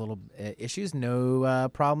into those little issues. No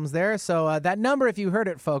problems there. So that number, if you heard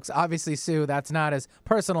it, folks, obviously, Sue, that's not as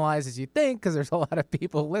personalized as you think because there's a lot of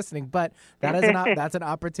people listening. But that is that's an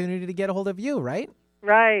opportunity to get a hold of you, right?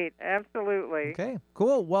 Right, absolutely. Okay,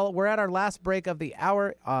 cool. Well, we're at our last break of the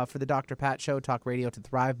hour for the Dr. Pat Show, Talk Radio to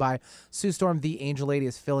Thrive By. Sue Storm, the Angel Lady,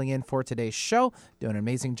 is filling in for today's show, doing an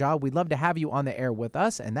amazing job. We'd love to have you on the air with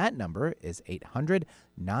us, and that number is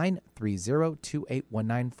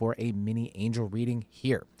 800-930-2819 for a mini angel reading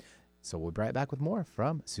here. So we'll be right back with more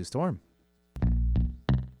from Sue Storm.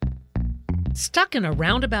 Stuck in a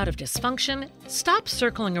roundabout of dysfunction? Stop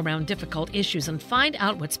circling around difficult issues and find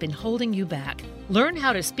out what's been holding you back. Learn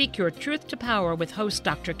how to speak your truth to power with host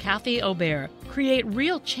Dr. Kathy Obear. Create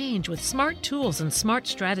real change with smart tools and smart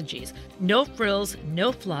strategies. No frills,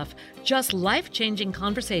 no fluff, just life-changing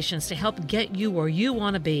conversations to help get you where you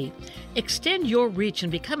want to be. Extend your reach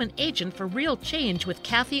and become an agent for real change with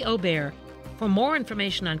Kathy Obear. For more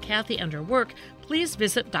information on Kathy and her work, please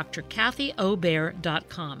visit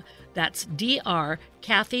drkathyobear.com. That's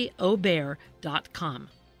drkathyobear.com.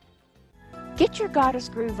 Get your Goddess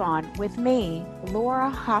Groove On with me, Laura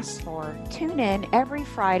Hosford. Tune in every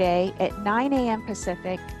Friday at 9 a.m.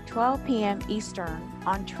 Pacific, 12 p.m. Eastern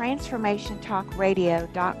on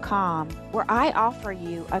TransformationTalkRadio.com, where I offer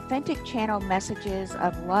you authentic channel messages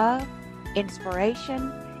of love,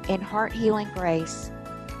 inspiration, and heart-healing grace.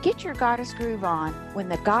 Get your Goddess Groove On. When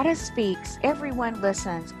the Goddess speaks, everyone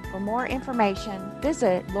listens. For more information,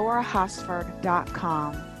 visit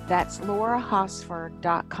laurahosford.com. That's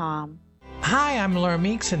laurahosford.com. Hi, I'm Laura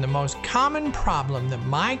Meeks, and the most common problem that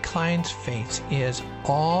my clients face is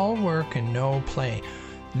all work and no play.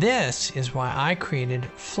 This is why I created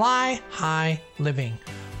Fly High Living.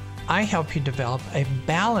 I help you develop a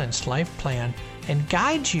balanced life plan and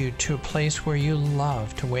guide you to a place where you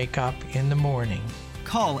love to wake up in the morning.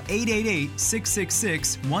 Call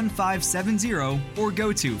 888-666-1570 or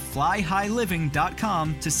go to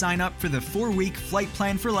flyhighliving.com to sign up for the 4-week Flight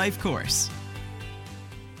Plan for Life course.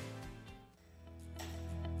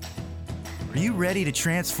 Are you ready to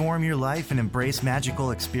transform your life and embrace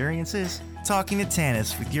magical experiences? Talking to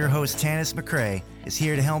Tanis with your host Tanis McCrae is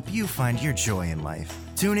here to help you find your joy in life.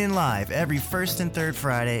 Tune in live every first and third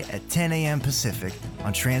Friday at 10 a.m. Pacific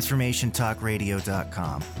on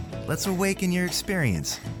TransformationTalkRadio.com. Let's awaken your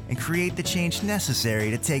experience and create the change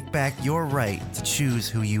necessary to take back your right to choose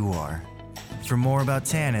who you are. For more about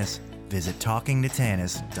Tanis, visit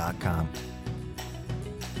TalkingToTanis.com.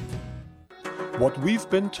 What we've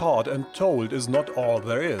been taught and told is not all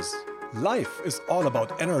there is. Life is all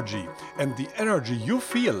about energy, and the energy you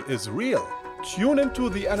feel is real. Tune into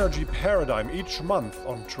the Energy Paradigm each month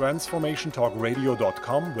on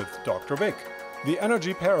TransformationTalkRadio.com with Dr. Vic. The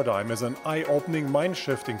Energy Paradigm is an eye-opening,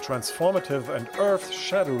 mind-shifting, transformative, and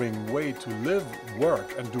earth-shattering way to live,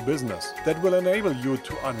 work, and do business that will enable you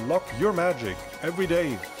to unlock your magic every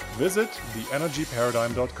day. Visit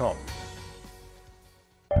theenergyparadigm.com.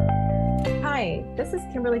 Hi, this is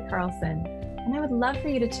Kimberly Carlson, and I would love for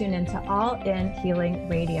you to tune into All In Healing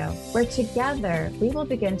Radio, where together we will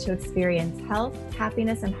begin to experience health,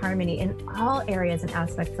 happiness, and harmony in all areas and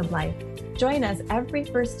aspects of life. Join us every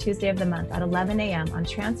first Tuesday of the month at 11 a.m. on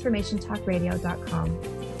TransformationTalkRadio.com.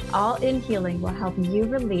 All In Healing will help you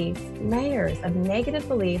release layers of negative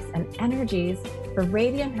beliefs and energies for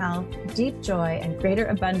radiant health, deep joy, and greater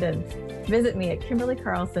abundance. Visit me at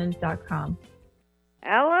KimberlyCarlson.com.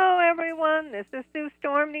 Hello, everyone. This is Sue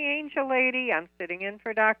Storm, the Angel Lady. I'm sitting in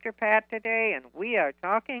for Dr. Pat today, and we are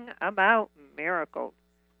talking about miracles.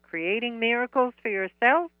 Creating miracles for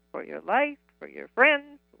yourself, for your life, for your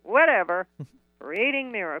friends, whatever.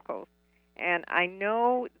 Creating miracles. And I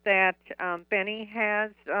know that Benny has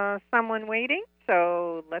someone waiting,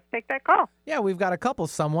 so let's take that call. Yeah, we've got a couple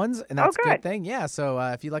someones, and that's a good good thing. Yeah, so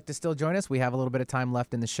if you'd like to still join us, we have a little bit of time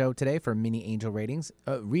left in the show today for mini angel readings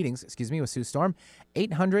with Sue Storm.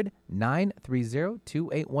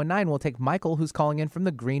 800-930-2819. We'll take Michael, who's calling in from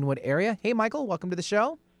the Greenwood area. Hey, Michael, welcome to the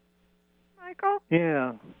show. Michael?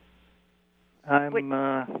 Yeah. I'm kind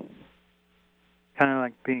of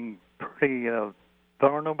like being pretty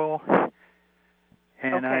vulnerable,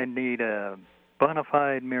 and I need a bona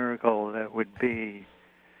fide miracle that would be,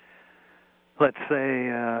 let's say,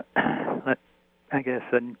 I guess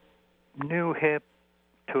a new hip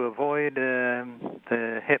to avoid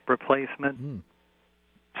the hip replacement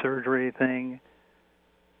surgery thing.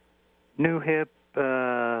 New hip,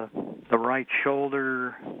 the right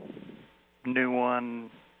shoulder, new one,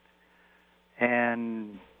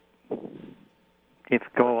 and if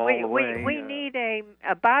go all the way. We need a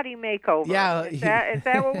body makeover. Yeah. Is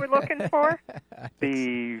that what we're looking for?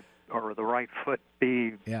 The right foot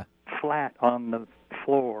be flat on the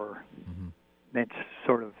floor. It's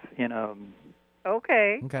sort of in a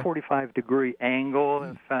 45-degree angle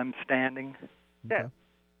if I'm standing.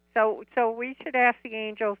 So we should ask the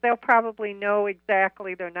angels. They'll probably know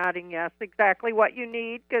exactly, they're nodding yes, exactly what you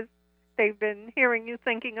need, because they've been hearing you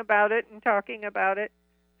thinking about it and talking about it.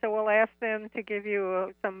 So we'll ask them to give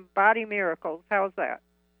you some body miracles. How's that?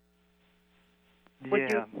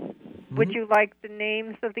 Would you like the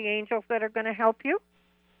names of the angels that are going to help you?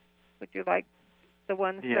 Would you like the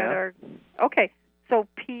ones that are... Okay, so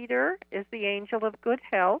Peter is the angel of good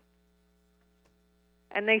health.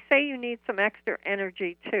 And they say you need some extra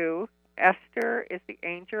energy, too. Esther is the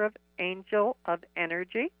angel of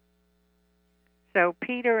energy. So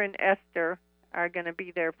Peter and Esther are going to be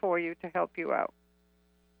there for you to help you out.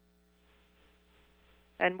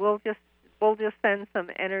 And we'll just send some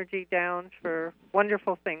energy down for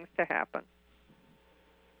wonderful things to happen.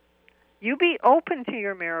 You be open to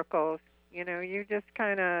your miracles. You know, you just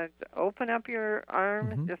kind of open up your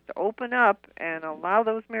arms, just open up and allow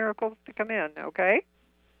those miracles to come in, okay?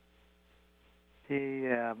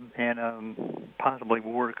 Yeah, and possibly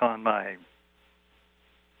work on my,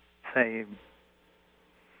 say...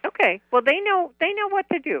 Okay, well, they know what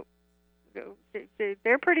to do.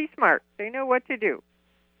 They're pretty smart. They know what to do.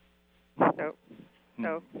 So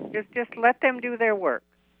just let them do their work,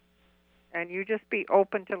 and you just be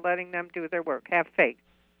open to letting them do their work. Have faith.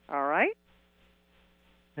 All right?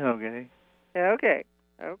 Okay.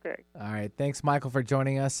 All right. Thanks, Michael, for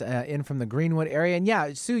joining us in from the Greenwood area. And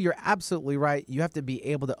yeah, Sue, you're absolutely right. You have to be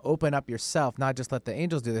able to open up yourself, not just let the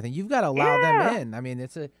angels do their thing. You've got to allow them in. I mean,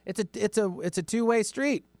 it's a two-way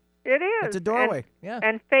street. It is. It's a doorway.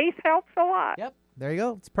 And faith helps a lot. Yep. There you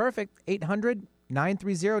go. It's perfect.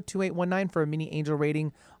 800-930-2819 for a mini angel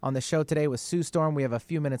rating on the show today with Sue Storm. We have a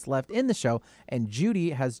few minutes left in the show, and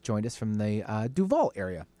Judy has joined us from the Duval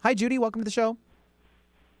area. Hi, Judy. Welcome to the show.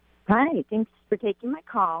 Hi. Thanks for taking my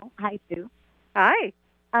call. Hi, Sue. Hi.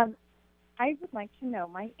 I would like to know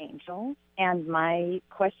my angels, and my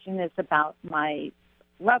question is about my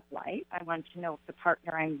love life. I want to know if the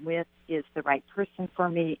partner I'm with is the right person for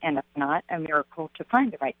me, and if not, a miracle to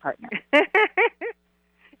find the right partner.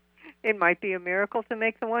 It might be a miracle to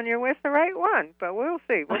make the one you're with the right one, but we'll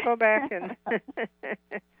see. We'll go back and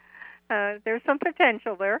there's some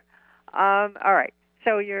potential there. All right.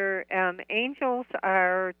 So your angels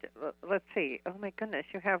are, let's see. Oh, my goodness.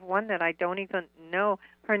 You have one that I don't even know.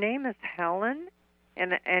 Her name is Helen,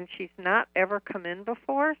 and she's not ever come in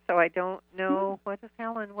before, so I don't know. What is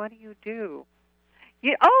Helen? What do you do?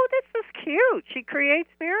 Oh, this is cute. She creates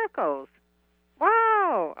miracles.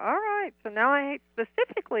 Wow. All right. So now I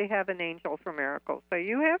specifically have an angel for miracles. So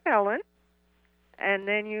you have Helen, and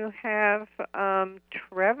then you have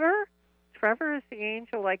Trevor. Trevor is the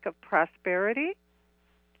angel of prosperity.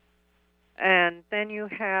 And then you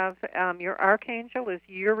have your archangel is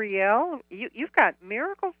Uriel. You've got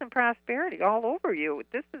miracles and prosperity all over you.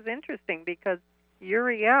 This is interesting because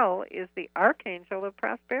Uriel is the archangel of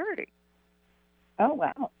prosperity. Oh,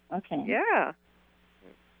 wow. Okay. Yeah.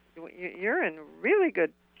 You're in really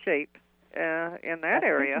good shape in that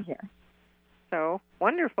area. So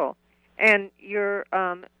wonderful. And your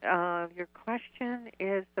question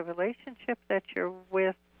is the relationship that you're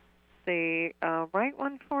with the right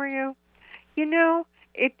one for you. You know,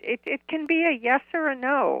 it can be a yes or a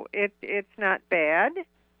no. It's not bad,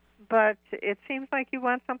 but it seems like you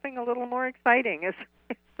want something a little more exciting. Is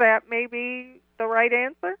that maybe the right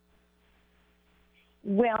answer?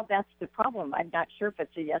 Well, that's the problem. I'm not sure if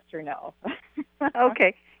it's a yes or no.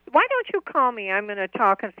 Okay. Why don't you call me? I'm going to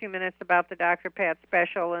talk in a few minutes about the Dr. Pat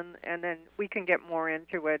special, and then we can get more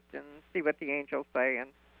into it and see what the angels say,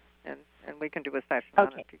 and we can do a session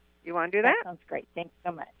on it. You want to do that? That sounds great. Thanks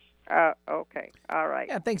so much. Okay. All right.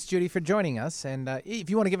 Yeah, thanks, Judy, for joining us. And if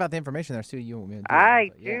you want to give out the information there, Sue, you want me to do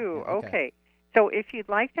I that? do. Yeah, okay. So if you'd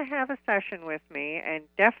like to have a session with me, and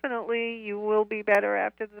definitely you will be better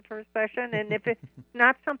after the first session, and if it's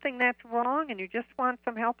not something that's wrong and you just want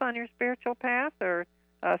some help on your spiritual path or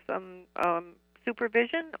some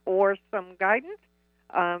supervision or some guidance,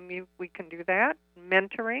 we can do that.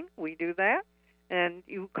 Mentoring, we do that. And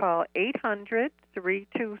you call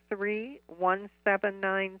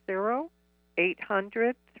 800-323-1790,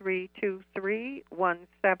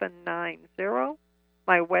 800-323-1790.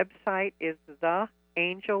 My website is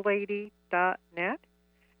theangellady.net.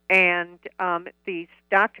 And the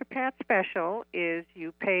Dr. Pat special is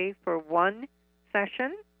you pay for one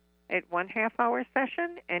session at 1 half-hour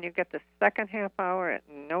session, and you get the second half hour at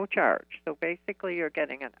no charge. So basically you're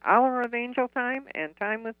getting an hour of angel time and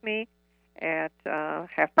time with me at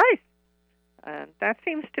half price. And that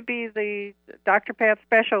seems to be the Dr. Pat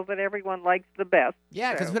special that everyone likes the best.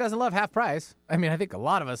 Yeah, because who doesn't love half price? I mean, I think a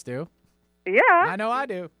lot of us do. Yeah. I know I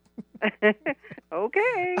do.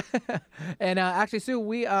 Okay. And actually, Sue,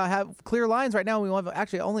 we have clear lines right now. We have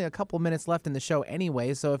actually only a couple minutes left in the show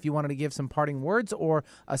anyway. So if you wanted to give some parting words or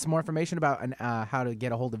some more information about how to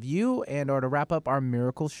get a hold of you and or to wrap up our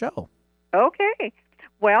miracle show. Okay.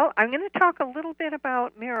 Well, I'm going to talk a little bit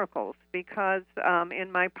about miracles because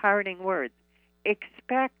in my parting words,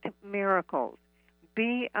 expect miracles.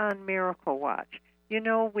 Be on Miracle Watch. You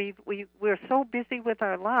know, we're so busy with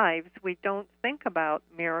our lives, we don't think about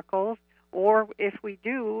miracles, or if we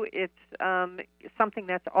do, it's something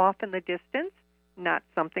that's off in the distance, not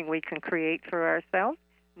something we can create for ourselves,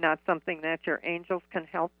 not something that your angels can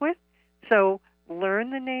help with. So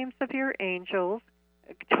learn the names of your angels,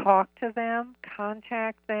 talk to them,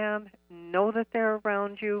 contact them, know that they're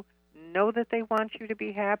around you, know that they want you to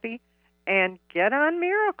be happy, and get on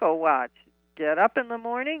Miracle Watch. Get up in the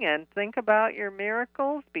morning and think about your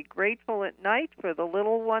miracles. Be grateful at night for the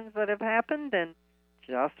little ones that have happened, and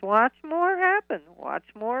just watch more happen. Watch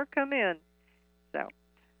more come in. So,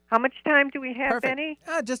 how much time do we have, Benny?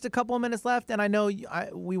 Just a couple of minutes left, and I know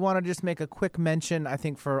we want to just make a quick mention, I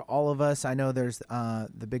think, for all of us. I know there's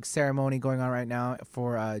the big ceremony going on right now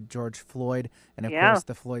for George Floyd, and, of course,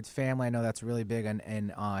 the Floyd's family. I know that's really big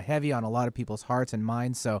and heavy on a lot of people's hearts and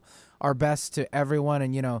minds, so our best to everyone,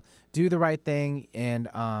 and, do the right thing, and,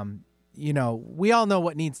 we all know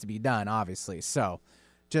what needs to be done, obviously, so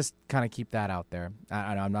just kind of keep that out there.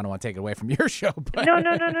 I don't want to take it away from your show, but No,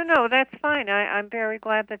 that's fine. I'm very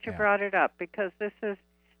glad that you brought it up because this is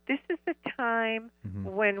the time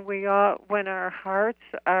when when our hearts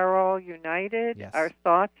are all united, our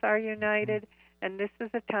thoughts are united, and this is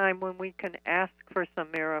a time when we can ask for some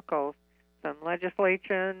miracles, some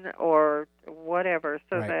legislation or whatever,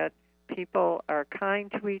 so that people are kind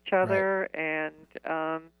to each other and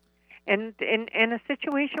in a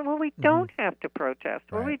situation where we don't have to protest,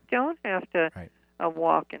 where we don't have to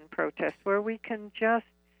walk in protest, where we can just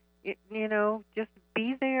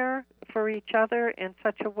be there for each other in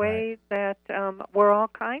such a way that we're all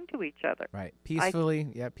kind to each other. Right.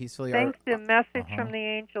 Peacefully. Peacefully. Thanks. The message from the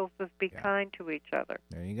angels is be kind to each other.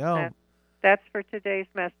 There you go. That's for today's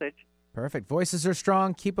message. Perfect. Voices are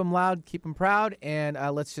strong. Keep them loud. Keep them proud. And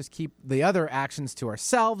let's just keep the other actions to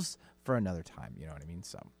ourselves for another time. You know what I mean?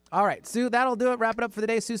 So, all right, Sue, that'll do it. Wrap it up for the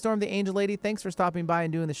day. Sue Storm, the Angel Lady, thanks for stopping by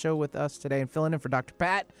and doing the show with us today and filling in for Dr.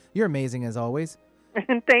 Pat. You're amazing as always.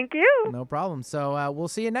 Thank you. No problem. So we'll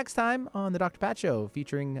see you next time on the Dr. Pat Show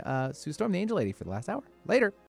featuring Sue Storm, the Angel Lady, for the last hour. Later.